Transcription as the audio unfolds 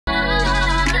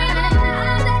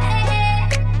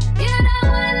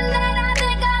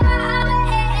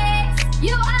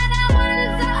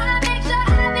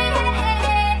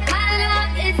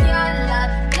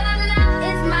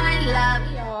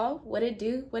What it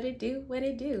do? What it do? What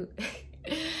it do?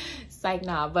 Psych,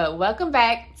 nah. But welcome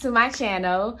back to my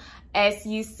channel. As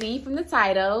you see from the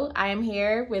title, I am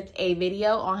here with a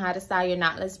video on how to style your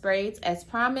knotless braids as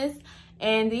promised.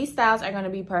 And these styles are going to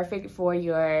be perfect for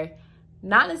your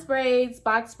knotless braids,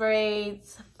 box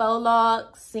braids, faux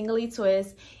locks, singly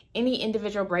twists, any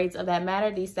individual braids of that matter.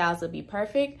 These styles will be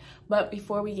perfect. But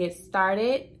before we get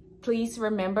started, please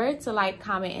remember to like,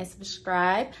 comment, and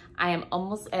subscribe. I am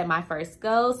almost at my first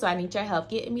goal, so I need your help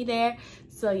getting me there.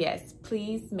 So yes,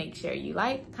 please make sure you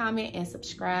like, comment, and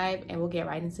subscribe, and we'll get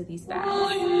right into these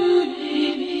styles.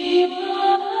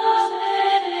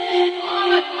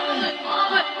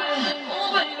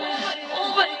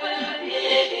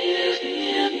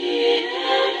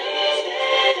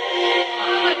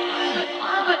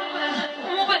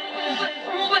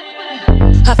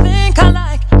 I think I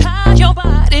like how your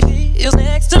body feels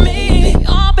next to me.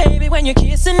 Oh baby, when you're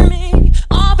kissing me.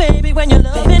 Oh baby, when you're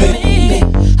loving me.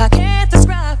 I can't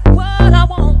describe what I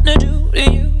wanna do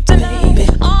to you tonight.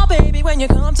 Oh baby, when you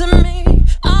come to me,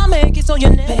 I'll make it so you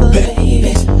never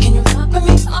leave. Can you rock with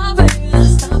me? Oh baby,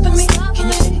 stop with me. Can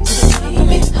you take it to the top of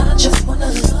me? I just wanna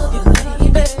love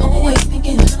you, baby. Always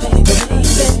thinking of you, baby.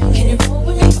 Can you roll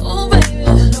with me? Oh baby,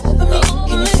 roll with me.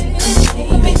 Can you take it to the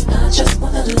top of me? I just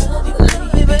wanna love you,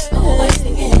 baby. Always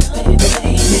thinking of you,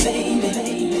 baby, baby.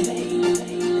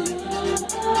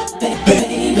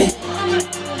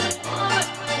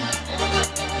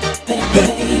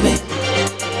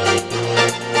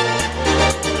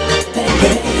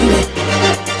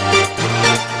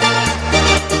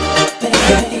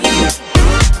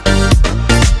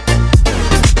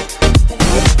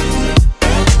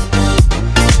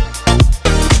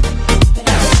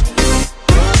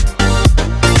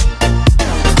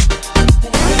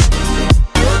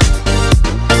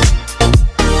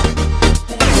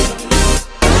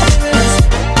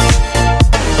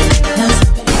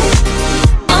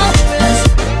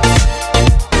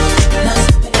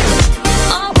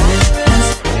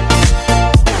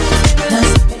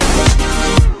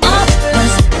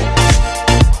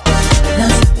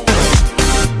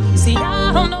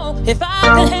 If I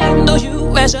can handle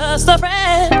you as just a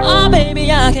friend, oh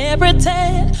baby, I can't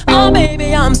pretend. Oh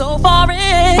baby, I'm so far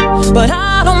in, but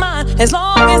I don't mind as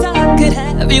long as I could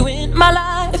have you in my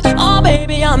life. Oh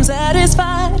baby, I'm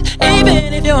satisfied,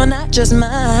 even if you're not just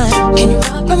mine. Can you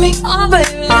rock with me? Oh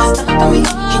baby, stop with me.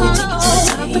 Can you take it to the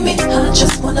top of me? I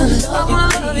just wanna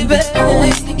love you, baby.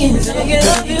 Always thinking of you.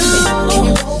 Can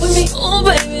you roll with me? Oh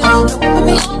baby, roll with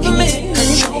me. Can you take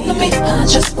control of me? I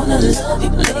just wanna love you,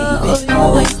 baby.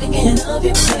 Always thinking of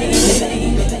you,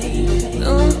 baby.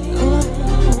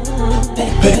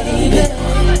 Baby.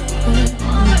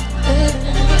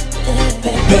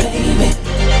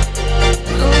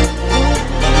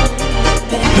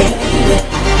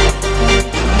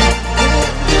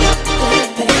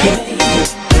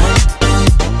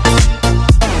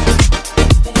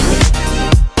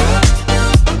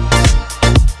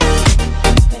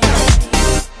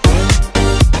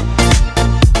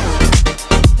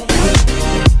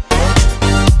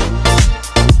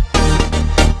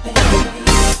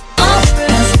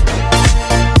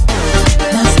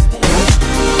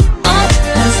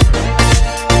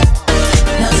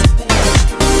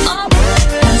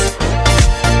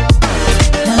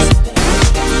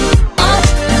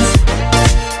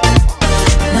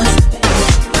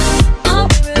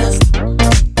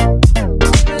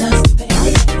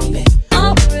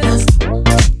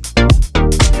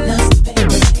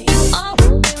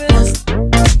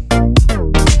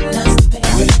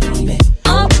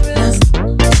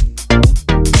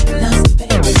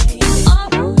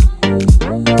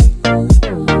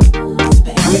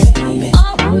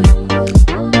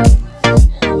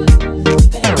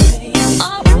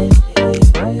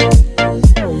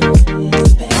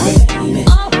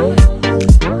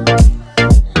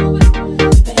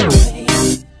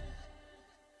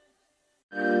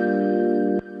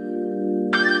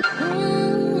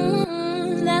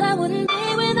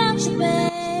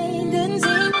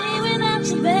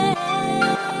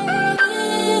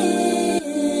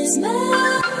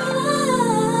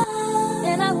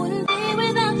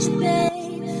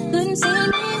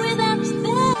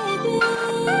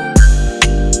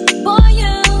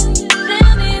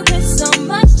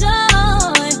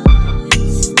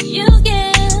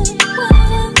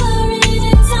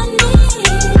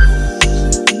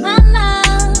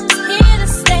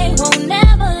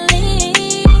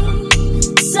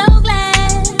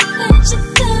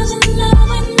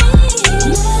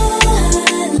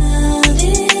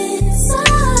 So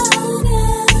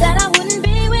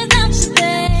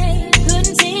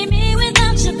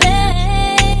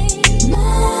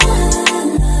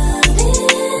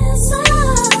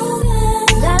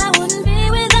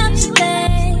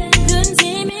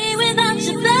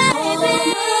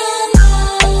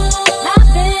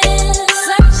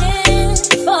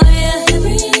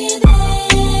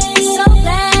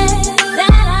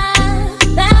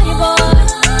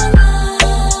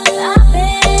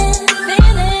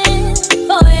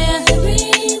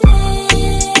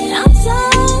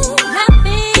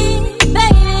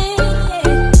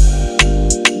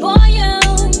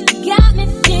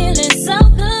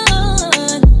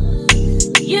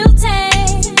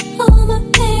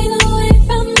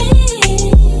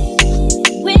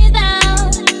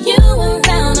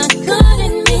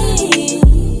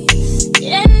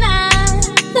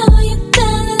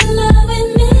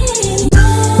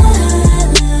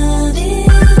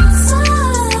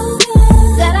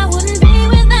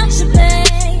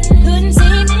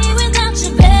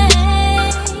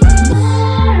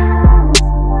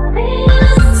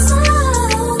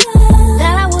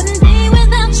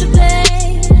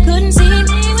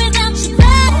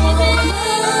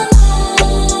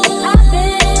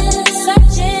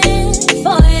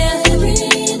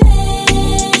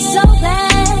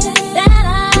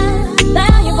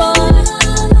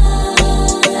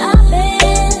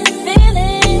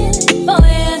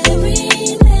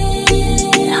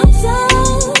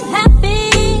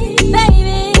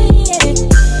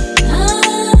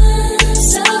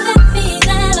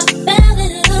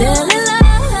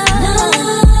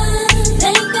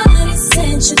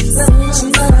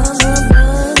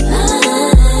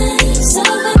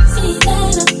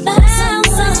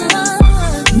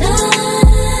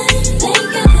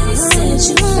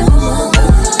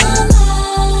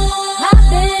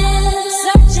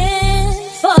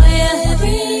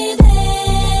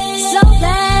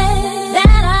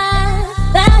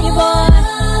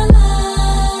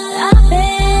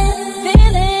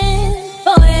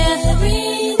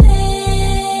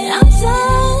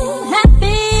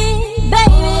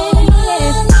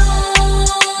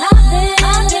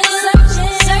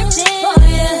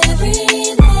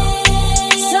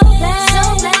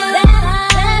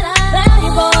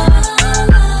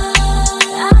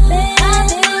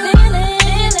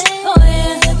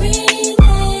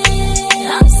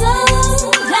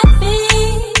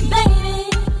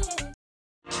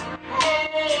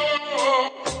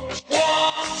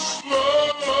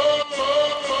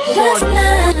What's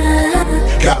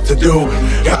love? Got to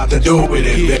do with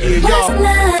it, baby. What's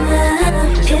love?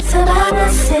 It's about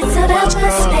us, it's about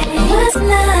us, baby. What's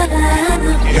love?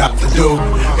 Got to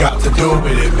do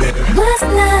with it, baby. What's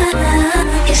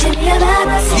love? It should be about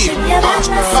us, it should be about us,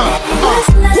 baby. What's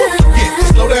love?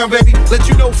 Slow down, baby, let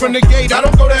you know from the gate, I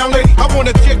don't go down, lady. I want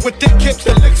a chick with thick hips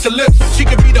that licks her lips. She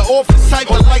could be the office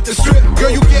type, or like the strip. Girl,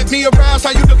 you get me aroused,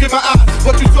 how you look in my eyes.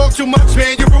 But you talk too much,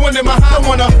 man, you're ruining my high. I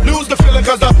wanna lose the feeling,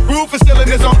 cause the roof is ceiling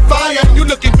is on fire. You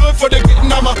looking good for the getting,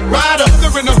 I'm a rider.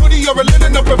 Whether in a hoodie or a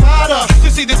linen, a provider.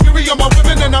 You see the fury on my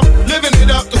women and I'm living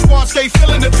it up. The squad stay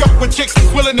filling the truck with chicks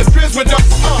that's willing to trizz with us.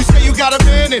 You say you got a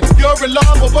man and you're in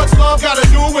love, but what's love gotta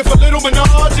do with a little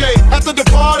menage? After the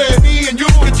party, me and you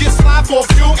could just slide for a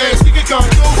few and she could come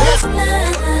through. What's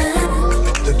love?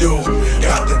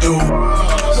 Got to do.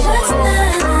 What's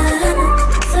love?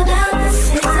 It's about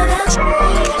us, it's about you.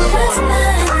 What's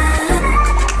love?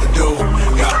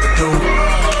 Got to do.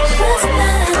 What's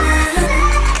love?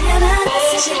 You're about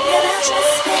us, it should be about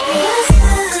us, baby. What's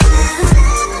love?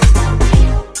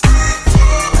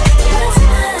 What's love? What's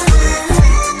love?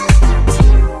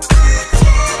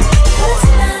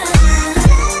 What's love?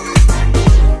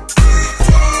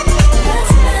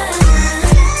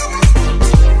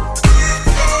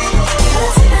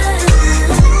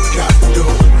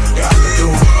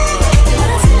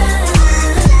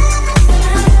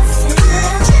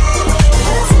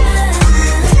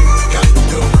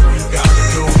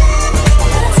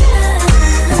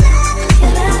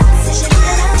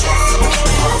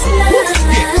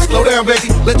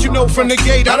 Baby, let you know from the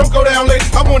gate, I don't go down, lady.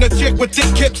 I want a chick with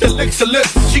thick hips that licks her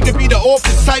lips. She could be the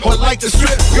office type, or like the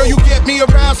strip. Girl, you get me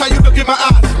aroused, how you look in my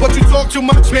eyes. But you talk too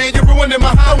much, man, you're ruining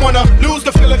my high. I wanna lose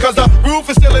the feeling, cause the roof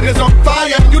is ceiling is on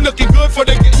fire. You looking good for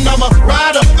the getting, I'm a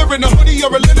rider. Whether in a hoodie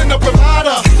or a linen, a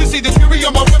provider. You see the fury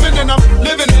on my women and I'm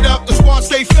living it up. The squad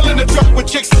stay filling the truck with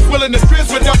chicks that's willing to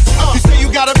trizz with us. You say you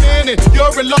got a man and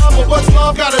you're in love, but what's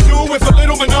love gotta do with a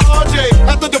little menage?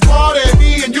 After the party,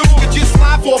 me and you could just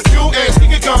slide for a few and she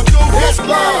can come through. What's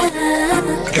love?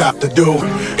 Got to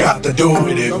do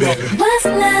with it, baby. What's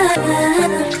love?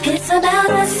 It's about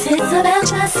us, it's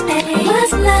about us, baby.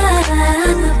 What's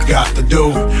love? Got to do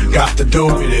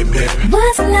with it, baby.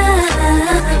 What's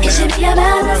love? It should be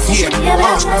about us, it should be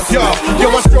about us. Yo,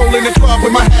 I stroll in the club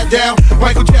with my hat down,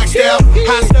 Michael Jackson style,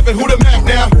 high stepping, who the Mac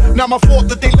now? Not my fault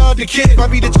that they love the kid.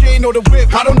 Might be the chain or the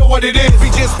whip, I don't know what it is. We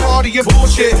just party and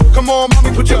bullshit. Come on,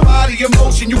 mommy, put your body in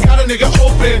motion. You got a nigga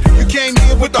open. You came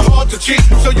here with the heart to cheat,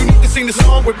 so you need to sing the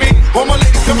song with me. All my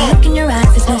ladies, come on. Look in your eyes,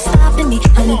 there's no stopping me.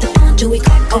 I need to find you, we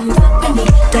can't come rock with me.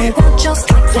 Don't want your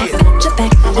slack, so I got your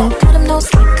back. Don't cut them no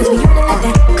slack, cause we heard it like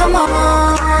that. Come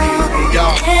on,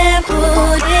 and put it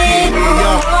on me.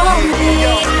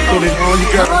 Put it on you,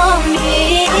 girl.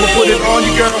 I'ma put it on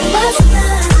you, girl. What's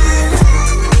love?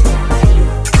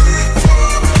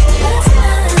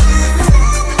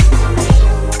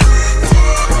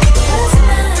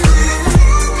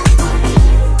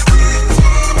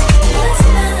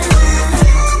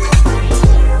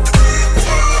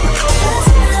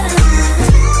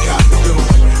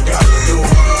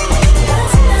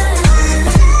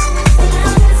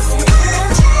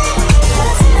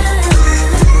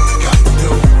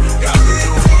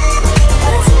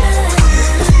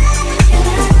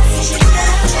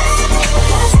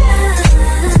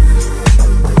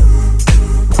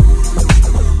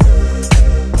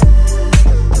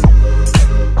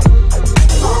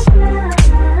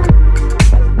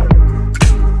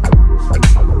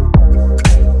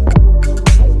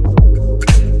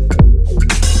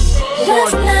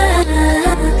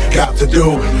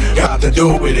 Got to do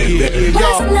with it, baby.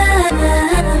 What's love?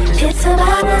 It's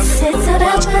about us, it's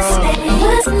about us, baby.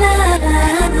 What's love?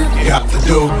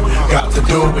 Got to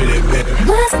do with it, baby.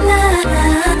 What's love?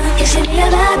 It should be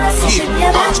about us, it should be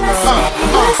about us,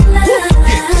 baby. What's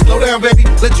love? Slow down, baby,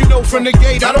 let you know from the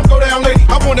gate, I don't go down, lady.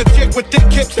 I want a chick with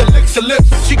thick hips that licks her lips.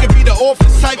 She could be the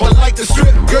office type, or like the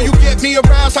strip. Girl, you get me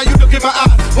aroused, how you look in my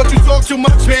eyes. But you talk too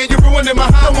much, man, you're ruining my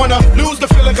high. I wanna lose the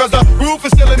feeling, cause the roof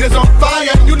is ceiling is on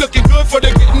fire. You looking good for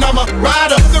the getting, I'm a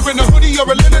rider. Whether in a hoodie or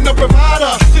a linen, a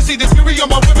provider. You see the fury on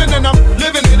my women and I'm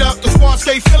living it up. The squad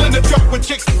stay filling the truck with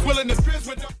chicks that's willing to trizz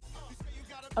with us.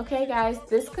 Okay guys,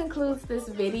 this concludes this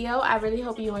video. I really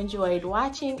hope you enjoyed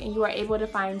watching and you are able to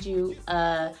find you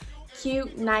a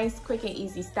cute, nice, quick and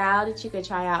easy style that you could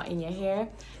try out in your hair.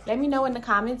 Let me know in the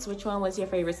comments which one was your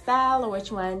favorite style or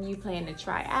which one you plan to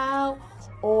try out,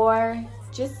 or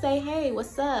just say, hey,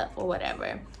 what's up, or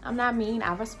whatever. I'm not mean,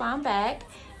 I'll respond back.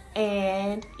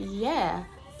 And yeah,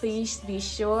 please be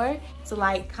sure to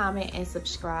like, comment, and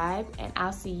subscribe, and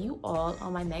I'll see you all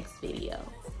on my next video.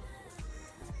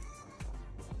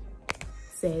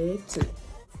 say too.